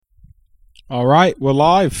All right, we're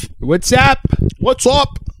live. What's up? What's up?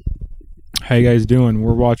 How you guys doing?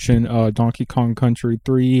 We're watching Donkey Kong Country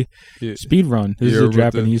 3 speedrun. This is a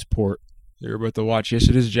Japanese port. You're about to watch. Yes,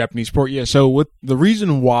 it is a Japanese port. Yeah, so what the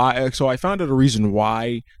reason why? So I found out a reason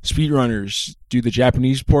why speedrunners do the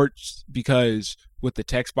Japanese ports, because with the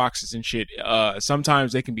text boxes and shit,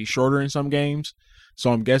 sometimes they can be shorter in some games.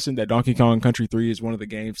 So I'm guessing that Donkey Kong Country 3 is one of the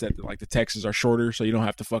games that like the texts are shorter, so you don't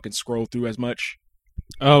have to fucking scroll through as much.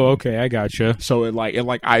 Oh, okay, I gotcha. So it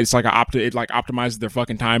optimizes their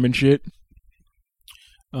fucking time and shit.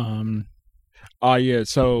 Yeah.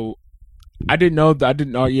 So I didn't know.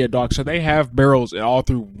 Yeah, dog. So they have barrels all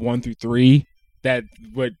through 1 through 3. That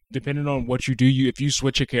would, depending on what you do, if you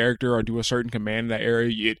switch a character or do a certain command in that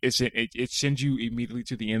area, it sends you immediately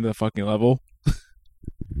to the end of the fucking level.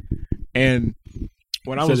 And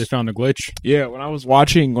when I was, they found a glitch. Yeah, when I was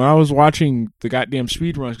watching the goddamn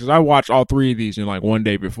speed runs, because I watched all 3 of these in like one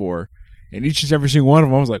day before, and each and every single one of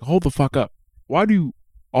them, I was like, hold the fuck up. Why do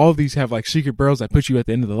all of these have like secret barrels that put you at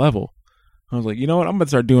the end of the level? I was like, you know what? I'm gonna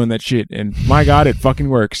start doing that shit, and my god, it fucking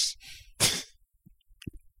works.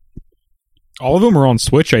 All of them are on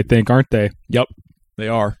Switch, I think, aren't they? Yep, they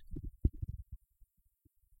are.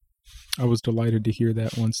 I was delighted to hear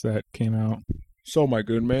that once that came out. So, my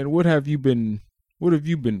good man, what have you been,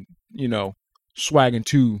 swagging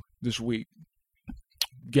to this week?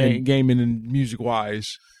 Gaming and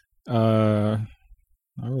music-wise? Not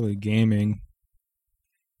really gaming.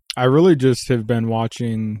 I really just have been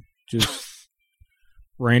watching just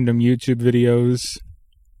random YouTube videos.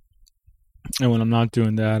 And when I'm not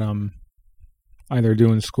doing that, I'm either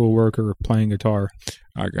doing schoolwork or playing guitar.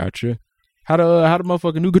 I gotcha. How the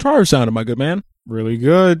motherfucking new guitar sounded, my good man? Really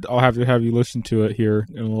good. I'll have to have you listen to it here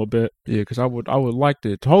in a little bit. Yeah, because I would like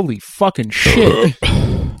to. Holy fucking shit! This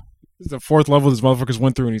is the 4th level this motherfucker's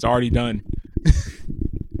went through, and he's already done.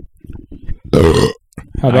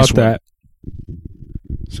 How about that?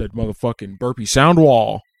 Said motherfucking burpee sound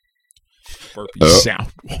wall. Burpee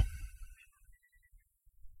sound wall.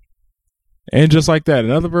 And just like that,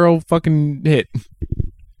 another barrel fucking hit.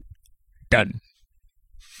 Done.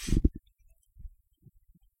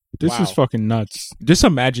 This is fucking nuts. Just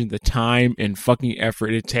imagine the time and fucking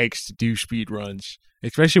effort it takes to do speed runs,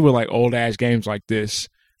 especially with like old ass games like this.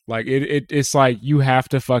 Like it's like you have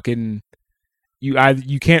to fucking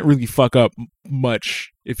you can't really fuck up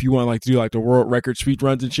much if you want like to do like the world record speed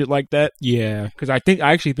runs and shit like that. Yeah, because I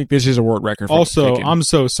actually think this is a world record. Also, I'm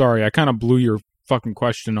so sorry. I kind of blew your fucking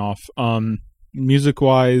question off. Music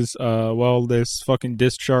wise, this fucking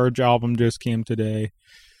Discharge album just came today.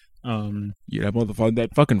 Yeah, that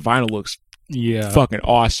fucking vinyl looks fucking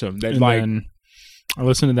awesome. Then I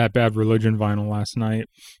listened to that Bad Religion vinyl last night,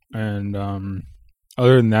 and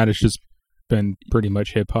other than that, it's just been pretty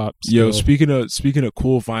much hip hop. Yo, speaking of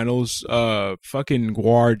cool vinyls, fucking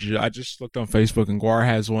Gwar. I just looked on Facebook, and Gwar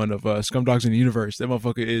has one of Scumdogs in the Universe. That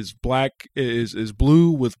motherfucker is black, is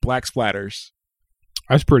blue with black splatters.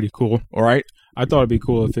 That's pretty cool. All right, I thought it'd be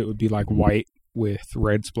cool if it would be like white with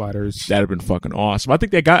red splatters. That'd have been fucking awesome. I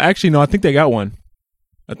think they got one.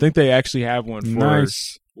 I think they actually have one for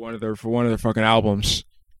one of their fucking albums.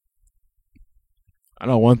 I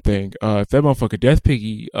know one thing. If that motherfucking Death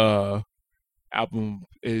Piggy album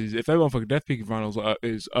is, if that motherfucking Death Piggy vinyls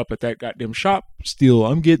is up at that goddamn shop still,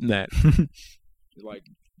 I'm getting that. Like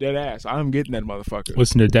dead ass, I'm getting that motherfucker.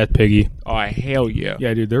 Listen to Death Piggy. Oh hell yeah,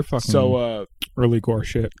 yeah, dude, they're fucking early gore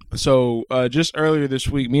shit. So just earlier this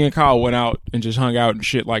week, me and Kyle went out and just hung out and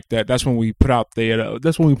shit like that. That's when we put out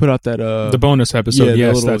the bonus episode. Yeah,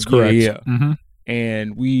 yes, that's correct. Yeah. Mm-hmm.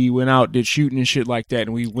 And we went out, did shooting and shit like that,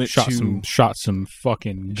 and we went shot some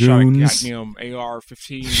fucking goons. Shot a goddamn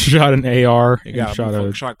AR-15. Shot an AR.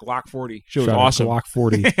 Shot Glock 40. Shit was awesome. Glock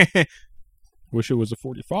 40. Wish it was a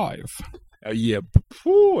 45. Yeah,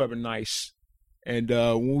 that'd been nice. And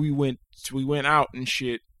when we went out and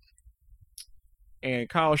shit. And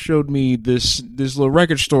Kyle showed me this little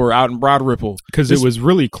record store out in Broad Ripple. Because it was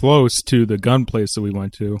really close to the gun place that we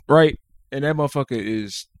went to. Right. And that motherfucker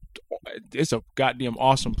it's a goddamn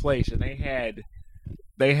awesome place. And they had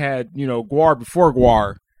Gwar before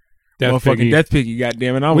Gwar. Death Piggy. Death Piggy,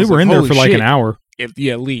 goddamn it. We were in there for like an hour. At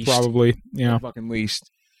least. Probably, yeah. Fucking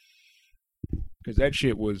least. Because that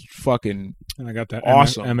shit was fucking and I got that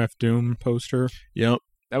awesome. MF Doom poster. Yep.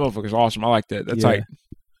 That motherfucker's awesome. I like that. That's like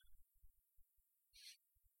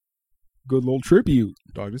good little tribute.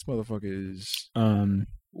 Dog, this motherfucker is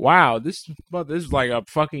wow, this is like a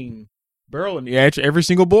fucking barrel in the edge every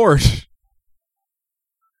single board.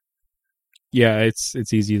 Yeah, it's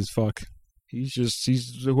easy as fuck. He's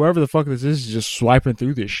whoever the fuck this is just swiping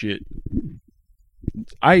through this shit.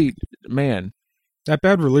 That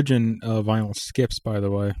Bad Religion vinyl skips, by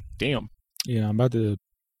the way. Damn. Yeah, I'm about to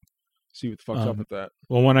see what the fuck's up with that.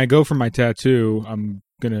 Well, when I go for my tattoo, I'm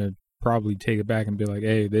gonna probably take it back and be like,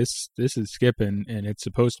 "Hey, this is skipping, and it's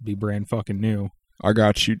supposed to be brand fucking new." I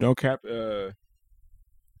got you. No cap.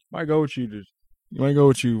 Might go with you. Might go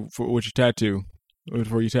with you for your tattoo.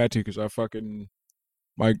 For your tattoo, because I fucking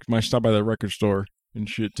might stop by the record store and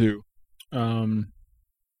shit too.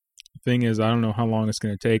 Thing is, I don't know how long it's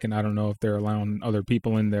gonna take, and I don't know if they're allowing other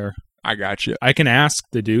people in there. I got you. I can ask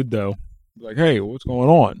the dude though. Like, hey, what's going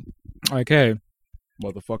on? Like, hey,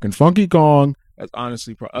 motherfucking Funky Kong. That's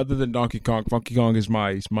honestly, other than Donkey Kong, Funky Kong is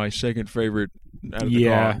my second favorite out of the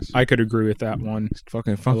Kongs. I could agree with that one.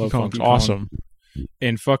 Fucking Funky Kong's awesome.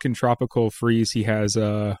 In fucking Tropical Freeze, he has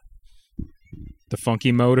the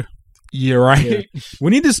funky mode. Yeah, right. Yeah.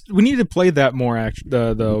 We need to play that more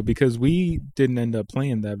though, because we didn't end up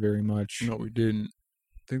playing that very much. No, we didn't.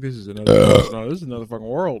 I think this is another. No, this is another fucking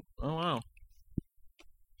world. Oh wow.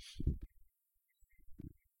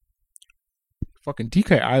 Fucking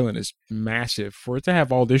DK Island is massive. For it to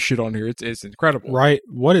have all this shit on here, it's incredible. Right.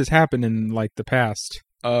 What has happened in like the past?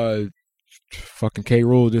 Fucking K.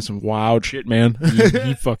 Rool did some wild shit, man.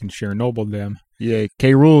 he fucking Chernobyl them. Yeah,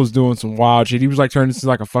 K. Rool is doing some wild shit. He was like turning this into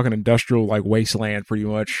like a fucking industrial like wasteland, pretty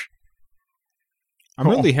much. I'm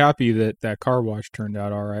really happy that car wash turned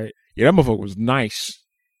out all right. Yeah, that motherfucker was nice.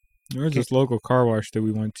 There was this local car wash that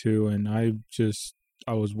we went to, and I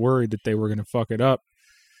was worried that they were gonna fuck it up.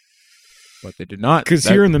 But they did not. Because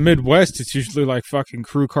here in the Midwest, it's usually like fucking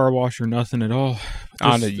crew car wash or nothing at all.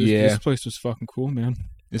 This place was fucking cool, man.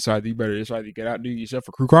 It's either you get out and do yourself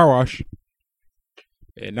a crew car wash.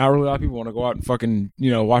 And not really a lot of people want to go out and fucking,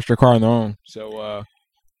 wash their car on their own. So,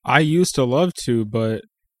 I used to love to, but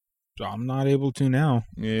I'm not able to now.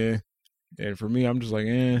 Yeah. And for me, I'm just like,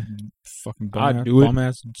 fucking bum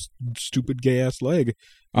ass, stupid gay ass leg.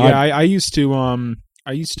 Yeah, I used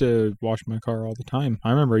to wash my car all the time.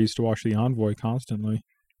 I remember I used to wash the Envoy constantly.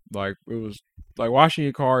 Like, it was like washing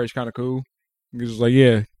your car is kind of cool. Because it's like,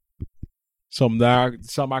 yeah, something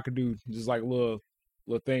I could do, just like a little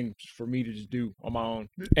thing for me to just do on my own.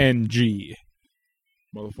 NG.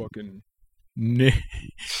 Motherfucking.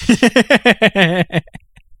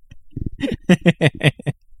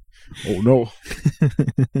 Oh no.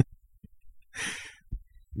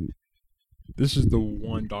 This is the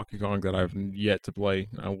one Donkey Kong that I've yet to play.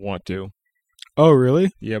 I want to. Oh,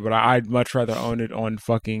 really? Yeah, but I'd much rather own it on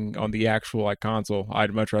the actual like console.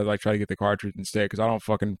 I'd much rather try to get the cartridge instead, because I don't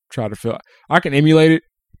fucking try to feel. I can emulate it,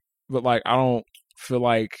 but like I don't feel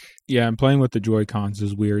like. Yeah, and playing with the Joy-Cons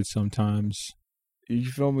is weird sometimes. You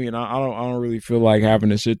feel me? And I don't really feel like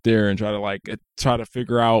having to sit there and try to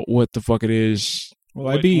figure out what the fuck it is. Well,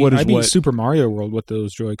 I beat Super Mario World with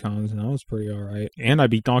those Joy-Cons, and that was pretty all right. And I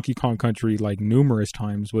beat Donkey Kong Country like numerous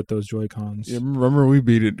times with those Joy-Cons. Yeah, remember we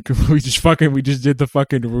beat it? We just did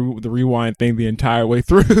the rewind thing the entire way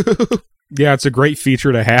through. Yeah, it's a great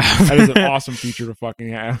feature to have. That is an awesome feature to fucking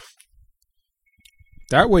have.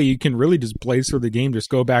 That way you can really just blaze through the game, just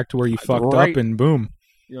go back to where you fucked up, and boom.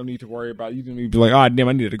 You don't need to worry about. You don't need to be like, oh damn,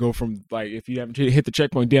 I need to go from like if you haven't hit the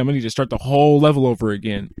checkpoint, damn, I need to start the whole level over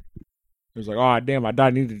again. It was like, oh damn, I died.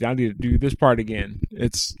 I need to do this part again.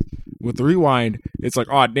 It's with the rewind. It's like,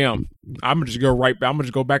 oh damn, I'm gonna just go right back. I'm gonna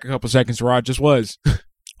just go back a couple seconds to where I just was.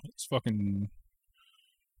 Let's fucking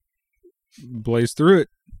blaze through it,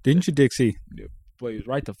 didn't you, Dixie? Yep. Blaze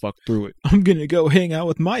right the fuck through it. I'm gonna go hang out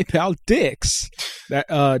with my pal Dix. That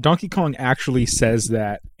Donkey Kong actually says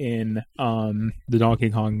that in the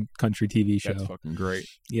Donkey Kong Country TV show. That's fucking great.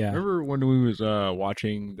 Yeah. Remember when we was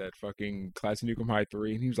watching that fucking Class of Nukem High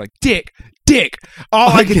 3 and he was like, Dick. All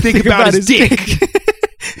I can think about is Dick.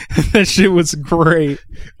 That shit was great.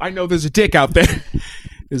 I know there's a dick out there.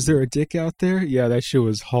 Is there a dick out there? Yeah, that shit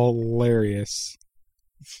was hilarious.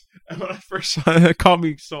 And when I first saw it, it caught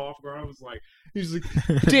me so off guard. I was like, he's like,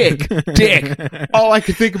 Dick. All I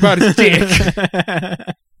could think about is Dick.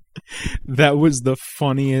 That was the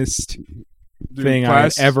funniest thing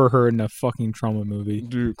I've ever heard in a fucking Trauma movie.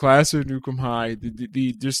 Dude, Class of Nukem High,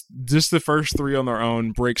 just the first three on their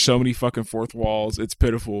own break so many fucking fourth walls. It's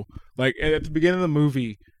pitiful. Like at the beginning of the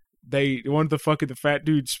movie, one of the fat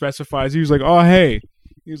dude specifies, he was like, oh hey.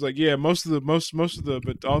 He was like, yeah, but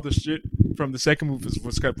all the shit from the second movie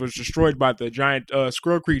was destroyed by the giant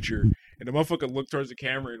squirrel creature. And the motherfucker looked towards the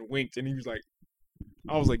camera and winked, and he was like,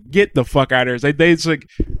 I was like, get the fuck out of here.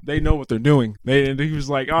 They know what they're doing. And he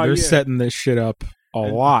was like, oh, they're setting this shit up a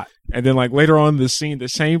lot. And then like later on in the scene, the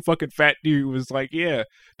same fucking fat dude was like, yeah,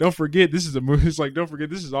 don't forget this is a movie. It's like, don't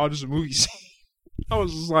forget this is all just a movie scene. I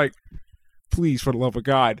was just like, please, for the love of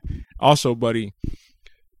God. Also, buddy,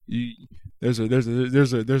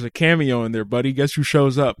 There's a cameo in there, buddy. Guess who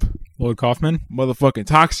shows up? Lloyd Kaufman. Motherfucking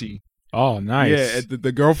Toxie. Oh, nice. Yeah,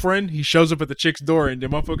 the girlfriend. He shows up at the chick's door, and the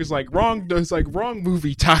motherfucker's like, wrong. It's like wrong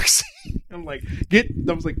movie, Toxie. I'm like, I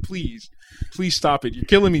was like, please stop it. You're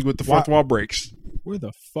killing me with the fourth wall breaks. Where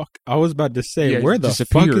the fuck? I was about to say, Yeah, where the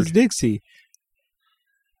disappeared. fuck is Dixie?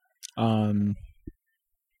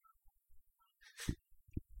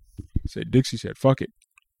 Said Dixie said, fuck it.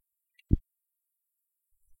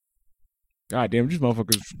 God damn, this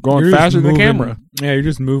motherfucker's going You're just faster than the moving- camera. Yeah, you're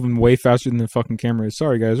just moving way faster than the fucking camera is.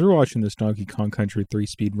 Sorry, guys. We're watching this Donkey Kong Country 3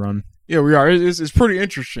 speed run. Yeah, we are. It's pretty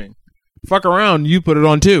interesting. Fuck around, you put it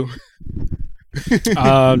on too.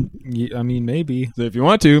 I mean, maybe. So if you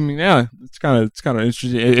want to, I mean, yeah, it's kind of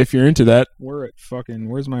interesting if you're into that. We're at fucking.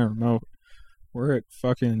 Where's my remote? We're at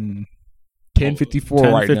fucking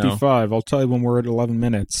 10:54 right now. 10:55. I'll tell you when we're at 11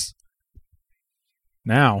 minutes.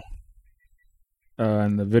 Now.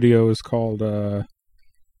 And the video is called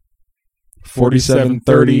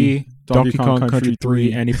 4730 Donkey Kong Country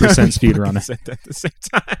 3 any percent speed run. At the same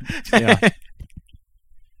time. Yeah.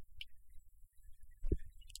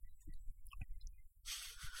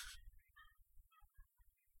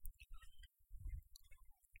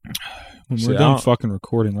 When we're done fucking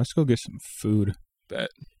recording, let's go get some food. Bet.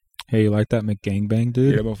 Hey, you like that McGangbang, Yeah,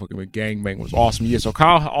 dude? that motherfucking McGangbang was awesome. Yeah, so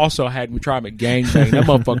Kyle also had me try McGangbang. That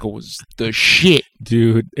motherfucker was the shit.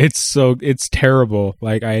 Dude, it's terrible.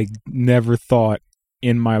 Like, I never thought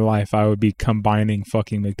in my life I would be combining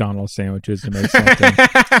fucking McDonald's sandwiches to make something.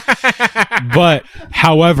 But,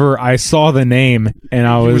 however, I saw the name and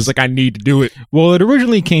I was like, I need to do it. Well, it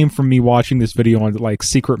originally came from me watching this video on like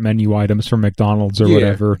secret menu items from McDonald's or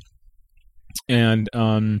whatever. And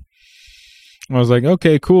I was like,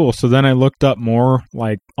 okay, cool. So then I looked up more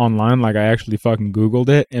like online, like I actually fucking Googled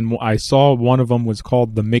it, and I saw one of them was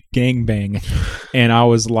called the McGangbang, and I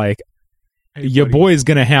was like, Hey, your buddy. boy's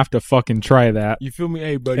gonna have to fucking try that. You feel me?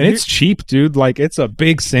 Hey, buddy. And it's cheap, dude. Like, it's a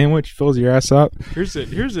big sandwich, fills your ass up. Here's a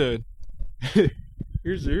here's a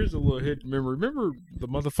little hit. Remember the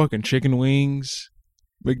motherfucking chicken wings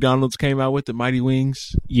McDonald's came out with, the Mighty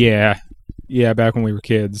Wings? Yeah, back when we were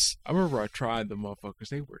kids. I remember I tried the motherfuckers.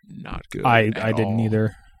 They were not good. I at didn't all.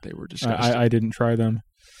 either. They were disgusting. I didn't try them.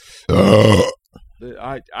 I'm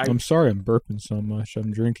sorry I'm burping so much.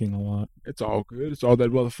 I'm drinking a lot. It's all good. It's all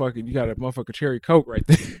that motherfucking. You got a motherfucking cherry Coke right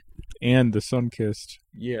there. And the Sunkist.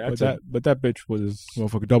 Yeah, But that bitch was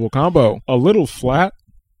motherfucking double combo. a little flat.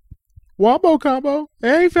 Wombo combo.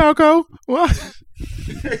 Hey, Falco. What?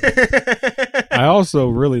 I also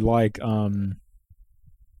really like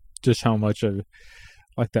just how much of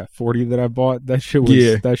like that 40 that I bought. That shit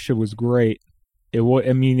was great. It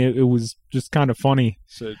was just kind of funny.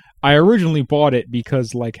 So, I originally bought it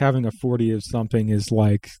because like having a 40 of something is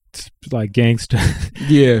like gangsta.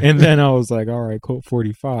 yeah. And then I was like, all right, Colt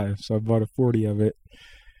 45. So I bought a 40 of it.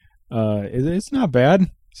 It's not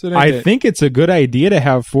bad. So I think it's a good idea to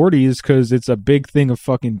have 40s because it's a big thing of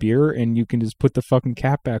fucking beer and you can just put the fucking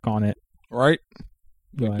cap back on it. right.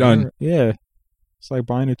 Like, Done. Yeah. It's like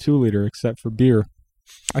buying a 2-liter except for beer.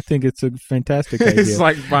 I think it's a fantastic idea. It's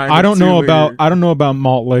like buying. I don't know about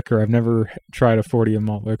malt liquor. I've never tried a 40 of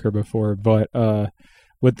malt liquor before, but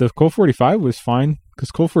with the Colt 45 was fine because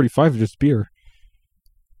Colt 45 is just beer.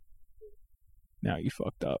 Now you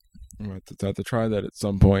fucked up. I'm going to have to try that at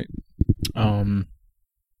some point.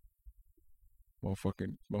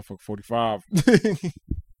 Motherfucking 45.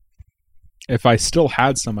 If I still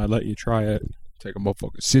had some, I'd let you try it. Take a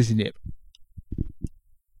motherfucking sissy nip.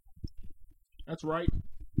 That's right.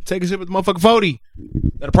 Take a sip of the motherfucking 40.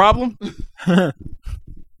 That a problem?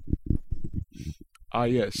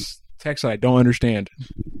 Yes. Text I don't understand.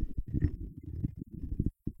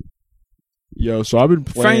 Yo, so I've been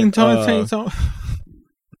playing. I've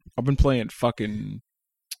been playing fucking.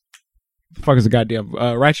 The fuck is the goddamn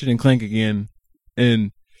Ratchet and Clank again,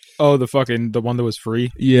 and Oh, the one that was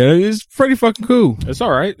free. yeah, it's pretty fucking cool. It's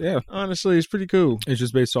all right. Yeah, Honestly, it's pretty cool, it's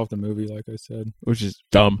just based off the movie, like I said. which is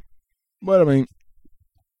dumb. But I mean,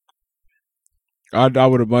 I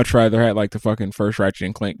would have much rather had like the fucking first Ratchet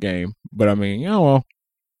and Clank game. But I mean, well,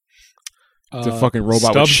 it's a fucking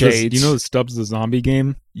robot with shades. You know, Stubbs the Zombie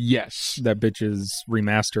game. Yes. That bitch is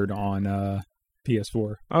remastered on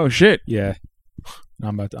PS4. Oh shit. Yeah,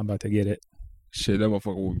 I'm about to get it. Shit, that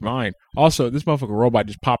motherfucker will be mine. Also, this motherfucker robot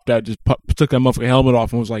just popped out, took that motherfucker helmet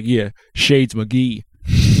off and was like, yeah, Shades McGee.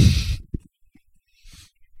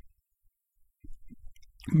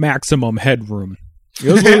 Maximum headroom.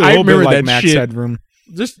 It was a little I remember bit like that Max shit. Headroom.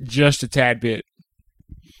 Just a tad bit.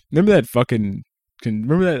 Remember that fucking,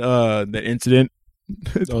 that incident?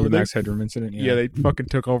 Oh, the Max Headroom incident. Yeah, they fucking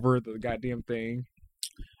took over the goddamn thing.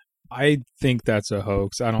 I think that's a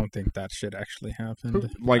hoax. I don't think that shit actually happened.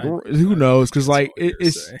 Like, who knows? Because like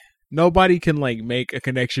it's nobody can like make a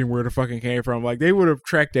connection where the fucking came from. Like they would have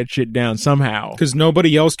tracked that shit down somehow. Because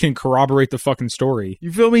nobody else can corroborate the fucking story.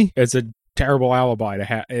 You feel me? It's a terrible alibi to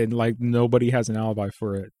have, and like nobody has an alibi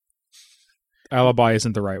for it. Alibi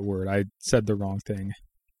isn't the right word. I said the wrong thing.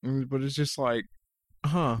 But it's just like,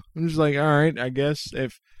 I'm just like, all right, I guess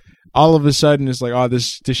if all of a sudden it's like, oh,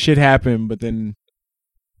 this shit happened, but then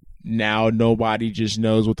now nobody just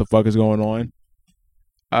knows what the fuck is going on.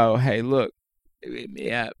 Oh, hey, look, it hit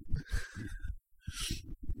me up.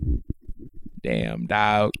 Damn,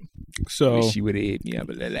 dog. So wish you would have hit me up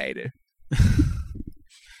a little later.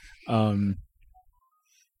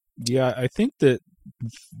 Yeah, I think that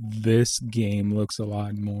this game looks a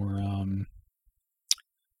lot more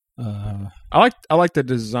I like the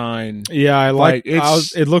design. Yeah, I like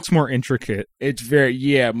it's it looks more intricate. It's very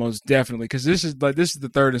most definitely, because this is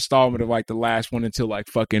the third installment of like the last one until like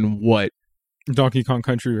fucking what? Donkey Kong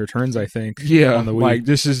Country Returns, I think. Yeah, on the Wii. Like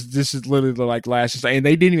this is literally the like last, and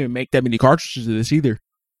they didn't even make that many cartridges of this either.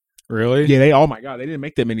 Really? Yeah, oh my god, they didn't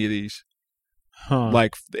make that many of these. Huh.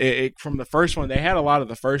 Like from the first one, they had a lot of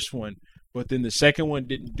the first one, but then the second one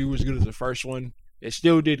didn't do as good as the first one. It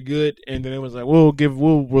still did good, and then it was like we'll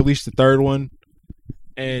release the third one,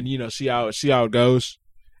 and see how it goes.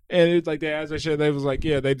 And it's like that, as I said, they was like,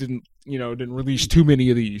 yeah, they didn't release too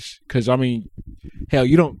many of these, because I mean, hell,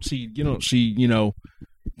 you don't see Donkey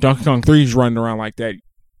Kong 3's running around like that.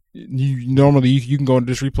 Normally you can go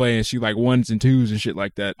into this replay and see like 1s and 2s and shit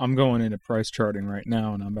like that. I'm going into price charting right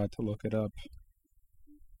now, and I'm about to look it up.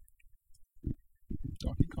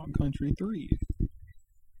 Donkey Kong Country 3.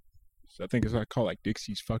 So I think it's what I call like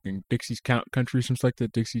Dixie's Country, something like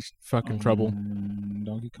that. Dixie's fucking Trouble.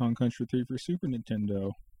 Donkey Kong Country 3 for Super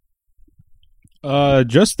Nintendo.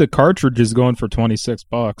 Just the cartridge is going for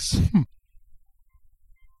 $26.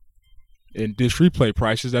 And disc replay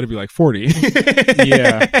prices, that'd be like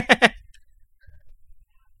 $40.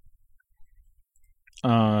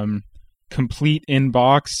 Yeah. Complete in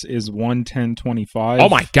box is $110.25. Oh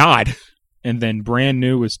my god! And then brand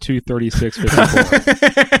new is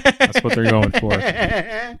 $236.54. That's what they're going for.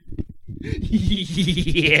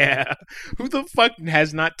 Yeah. Who the fuck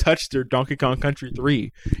has not touched their Donkey Kong Country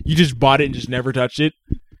 3? You just bought it and just never touched it?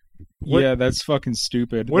 Yeah, that's fucking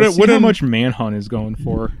stupid. Let's see how much Manhunt is going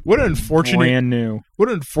for. What unfortunate brand new. What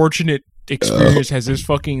unfortunate experience has this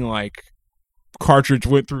fucking like cartridge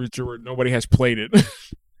went through to where nobody has played it?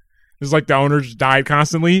 It's like the owner just died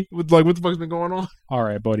constantly. Like, what the fuck's been going on? All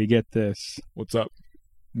right, buddy, get this. What's up?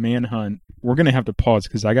 Manhunt. We're gonna have to pause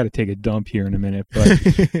because I got to take a dump here in a minute.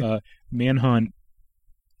 But Manhunt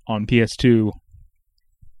on PS2,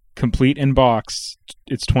 complete in box,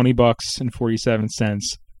 it's $20.47.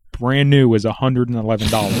 Brand new is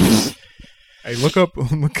 $111. Hey, look up.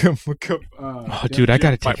 Oh, dude, I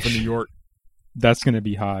gotta take from New York. That's gonna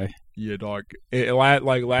be high. Yeah, dog.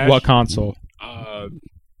 Like last. What console?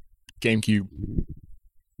 GameCube.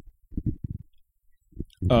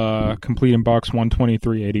 Complete in box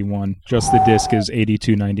 $123.81. Just the disc is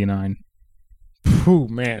 $82.99. Oh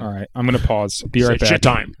man! All right, I'm gonna pause. Be right back. Shit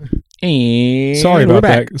time. And sorry about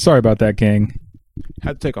that. Sorry about that, gang.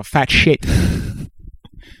 Had to take a fat shit.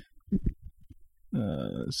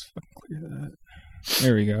 Let's fucking clear that.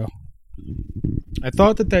 There we go. I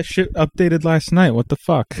thought that shit updated last night. What the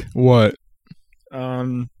fuck? What?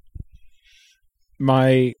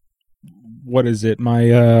 What is it?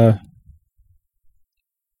 My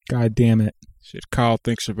God damn it. Shit, Kyle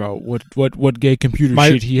thinks about what gay computer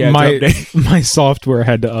shit he had to update. My software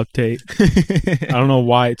had to update. I don't know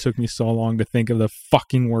why it took me so long to think of the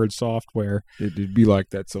fucking word software. It'd be like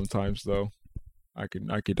that sometimes, though. I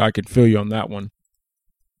could feel you on that one.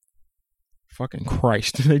 Fucking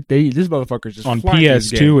Christ! This motherfucker's just on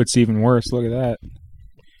PS2. It's even worse. Look at that.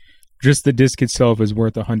 Just the disc itself is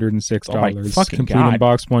worth $106. Oh my fucking complete God. in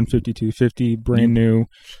box $152.50. Brand new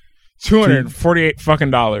 $248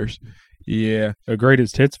 fucking dollars. Yeah, a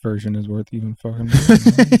greatest hits version is worth even fucking.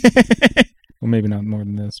 Well, maybe not more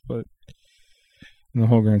than this, but in the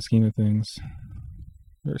whole grand scheme of things,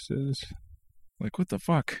 versus like what the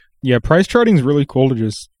fuck? Yeah, price charting is really cool to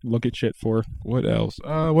just look at shit for. What else?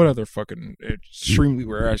 What other fucking extremely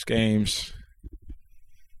rare ass games?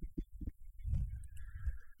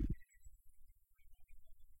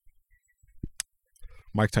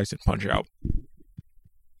 Mike Tyson Punch Out.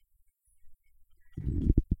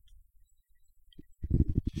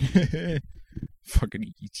 Fucking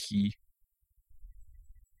E.T.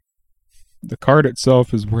 The card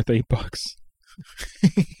itself is worth $8.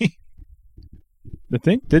 The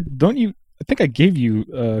thing I think I gave you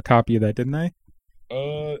a copy of that, didn't I?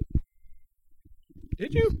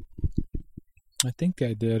 Did you? I think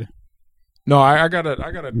I did. No, I got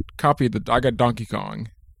a copy of I got Donkey Kong.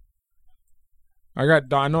 I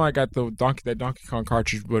know I got that Donkey Kong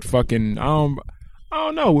cartridge, but fucking I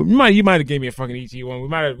don't know. You might have gave me a fucking ET one. We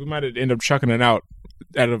might have ended up chucking it out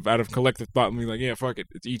out of collective thought and be like, yeah, fuck it,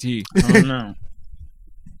 it's ET. I don't know.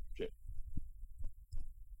 Shit.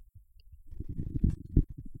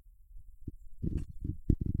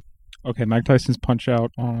 Okay, Mike Tyson's Punch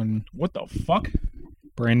Out on What the fuck?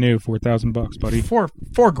 brand new, $4,000, buddy.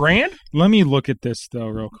 $4,000? Let me look at this though,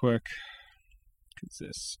 real quick.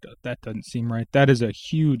 Cause that doesn't seem right. That is a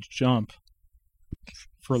huge jump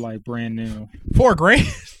for like brand new. $4,000?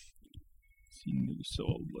 See new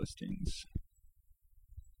sold listings.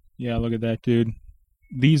 Yeah, look at that, dude.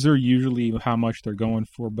 These are usually how much they're going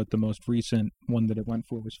for, but the most recent one that it went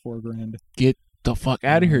for was $4,000. Get the fuck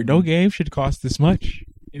out of here! No game should cost this much.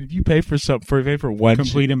 If you pay for one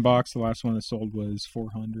Complete in box, the last one that sold was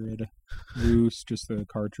 $400. Loose, just the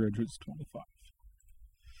cartridge was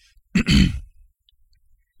 $25.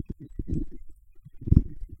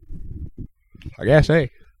 I guess, hey.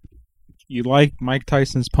 You like Mike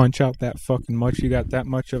Tyson's Punch Out that fucking much? You got that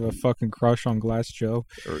much of a fucking crush on Glass Joe?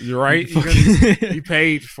 You're right. You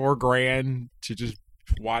paid $4,000 to just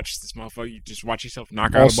watch this motherfucker. You just watch yourself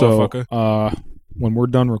knock out a motherfucker. When we're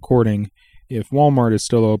done recording, if Walmart is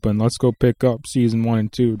still open, let's go pick up season 1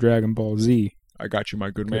 and 2 Dragon Ball Z. I got you,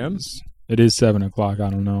 my good man. It is 7:00. I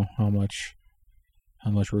don't know how much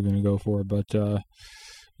we're gonna go for, but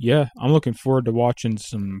yeah, I'm looking forward to watching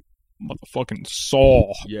some motherfucking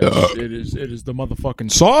Saw. Yes, it is the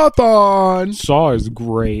motherfucking Saw-thon. Saw is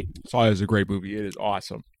great. Saw is a great movie. It is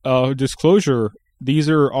awesome. Disclosure: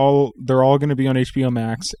 they're all going to be on HBO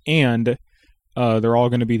Max, and they're all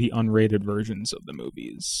going to be the unrated versions of the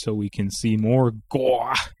movies, so we can see more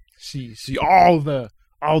gore. See all the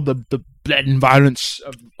blood and violence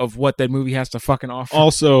of what that movie has to fucking offer.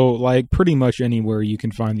 Also, like pretty much anywhere you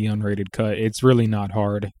can find the unrated cut, it's really not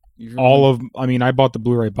hard. I bought the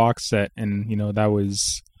Blu-ray box set, and that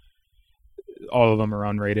was all of them are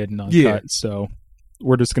unrated and uncut. So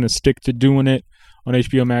we're just gonna stick to doing it on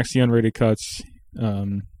HBO Max, the unrated cuts.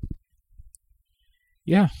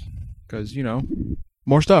 Yeah, because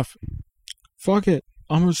more stuff. Fuck it,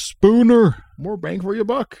 I'm a spooner. More bang for your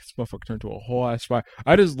buck. This motherfucker turned to a whole ass spy.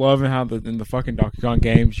 I just love how in the fucking Donkey Kong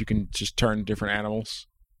games you can just turn different animals.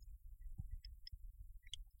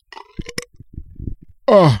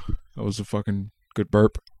 Oh, that was a fucking good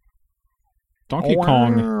burp. Donkey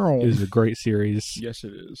Kong is a great series. Yes,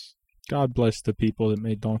 it is. God bless the people that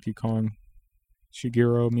made Donkey Kong.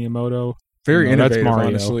 Shigeru Miyamoto. Very innovative, that's Mario.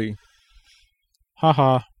 Honestly.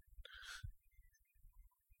 Haha.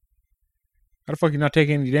 How the fuck you not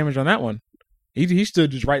taking any damage on that one? He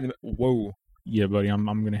stood just right in the... Whoa. Yeah, buddy, I'm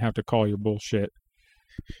going to have to call your bullshit.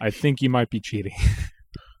 I think you might be cheating.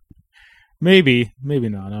 Maybe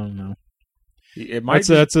not. I don't know. It might.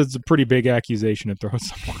 That's a pretty big accusation to throw at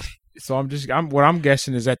someone. So what I'm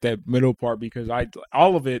guessing is at that middle part, because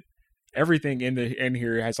all of it, everything in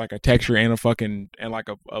here has like a texture and like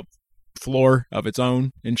a floor of its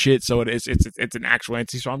own and shit. So it's an actual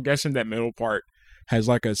entity. So I'm guessing that middle part has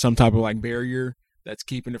like some type of like barrier that's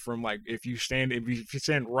keeping it from, like, if you stand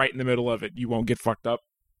right in the middle of it, you won't get fucked up.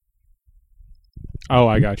 Oh,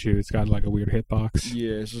 I got you. It's got like a weird hitbox.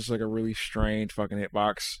 Yeah, it's just like a really strange fucking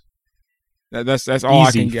hitbox. That's all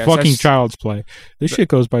Easy. I can guess. Fucking child's play. This shit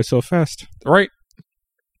goes by so fast. Right?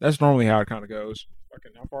 That's normally how it kind of goes.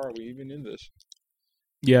 Fucking, how far are we even in this?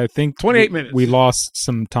 Yeah, I think 28 minutes. We lost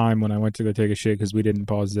some time when I went to go take a shit because we didn't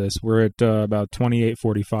pause this. We're at about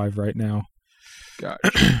 28:45 right now.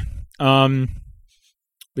 Gotcha.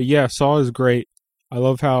 But yeah, Saw is great. I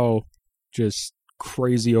love how just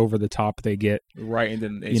crazy over the top they get. Right, and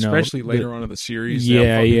then especially later on in the series,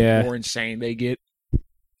 yeah, more insane they get.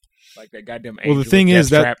 Like that goddamn. Well, the thing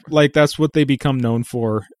is that that's what they become known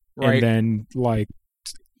for, right? And then like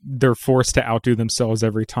they're forced to outdo themselves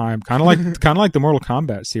every time, kind of like the Mortal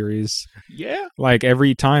Kombat series. Yeah, like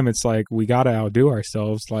every time it's like we gotta outdo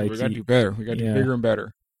ourselves. Like we gotta do better. We gotta do bigger and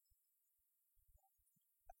better.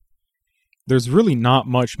 There's really not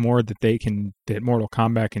much more that Mortal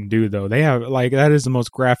Kombat can do, though. They have that is the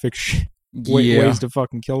most graphic ways to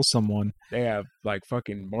fucking kill someone. They have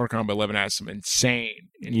fucking Mortal Kombat 11 has some insane.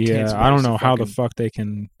 I don't know how the fuck they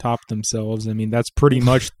can top themselves. I mean, that's pretty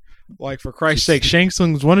much for Christ's sake,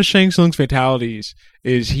 one of Shang Tsung's fatalities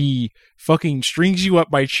is he fucking strings you up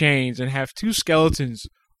by chains and have two skeletons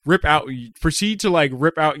proceed to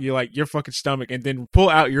rip out your fucking stomach and then pull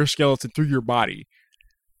out your skeleton through your body.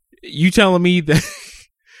 You telling me that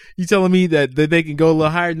they can go a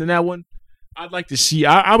little higher than that one? I'd like to see.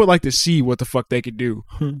 I would like to see what the fuck they could do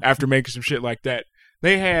after making some shit like that.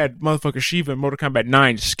 They had motherfucker Shiva in Mortal Kombat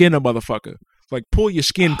 9 skin a motherfucker. Like, pull your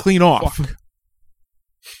skin clean off. Fuck.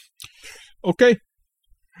 Okay.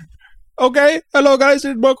 Hello guys,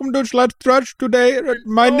 and welcome to Sludge Thrush. Today,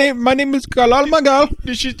 my name is Kalal Magal.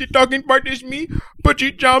 This is the talking part. Is me,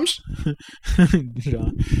 Pudgy Jumps.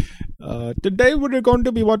 Today we're going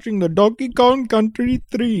to be watching the Donkey Kong Country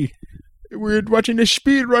 3. We're watching a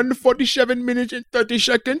speed run, 47 minutes and 30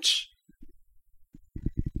 seconds.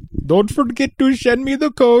 Don't forget to send me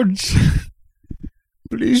the codes.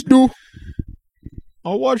 Please do.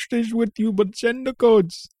 I'll watch this with you, but send the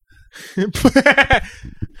codes.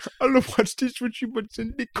 I'll watch this with you, but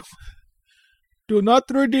send the codes. Do not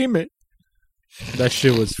redeem it. That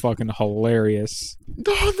shit was fucking hilarious.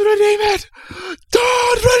 Don't redeem it!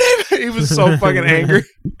 Don't redeem it! He was so fucking angry.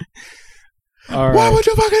 All right. Why would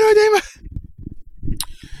you fucking redeem it?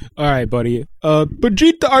 All right, buddy.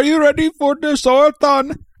 Vegeta, are you ready for the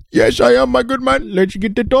Sawathon? Yes, I am, my good man. Let's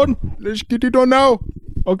get it on. Let's get it on now.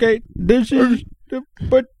 Okay, this is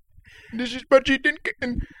Vegeta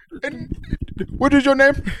and what is your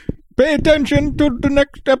name? Pay attention to the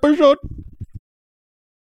next episode.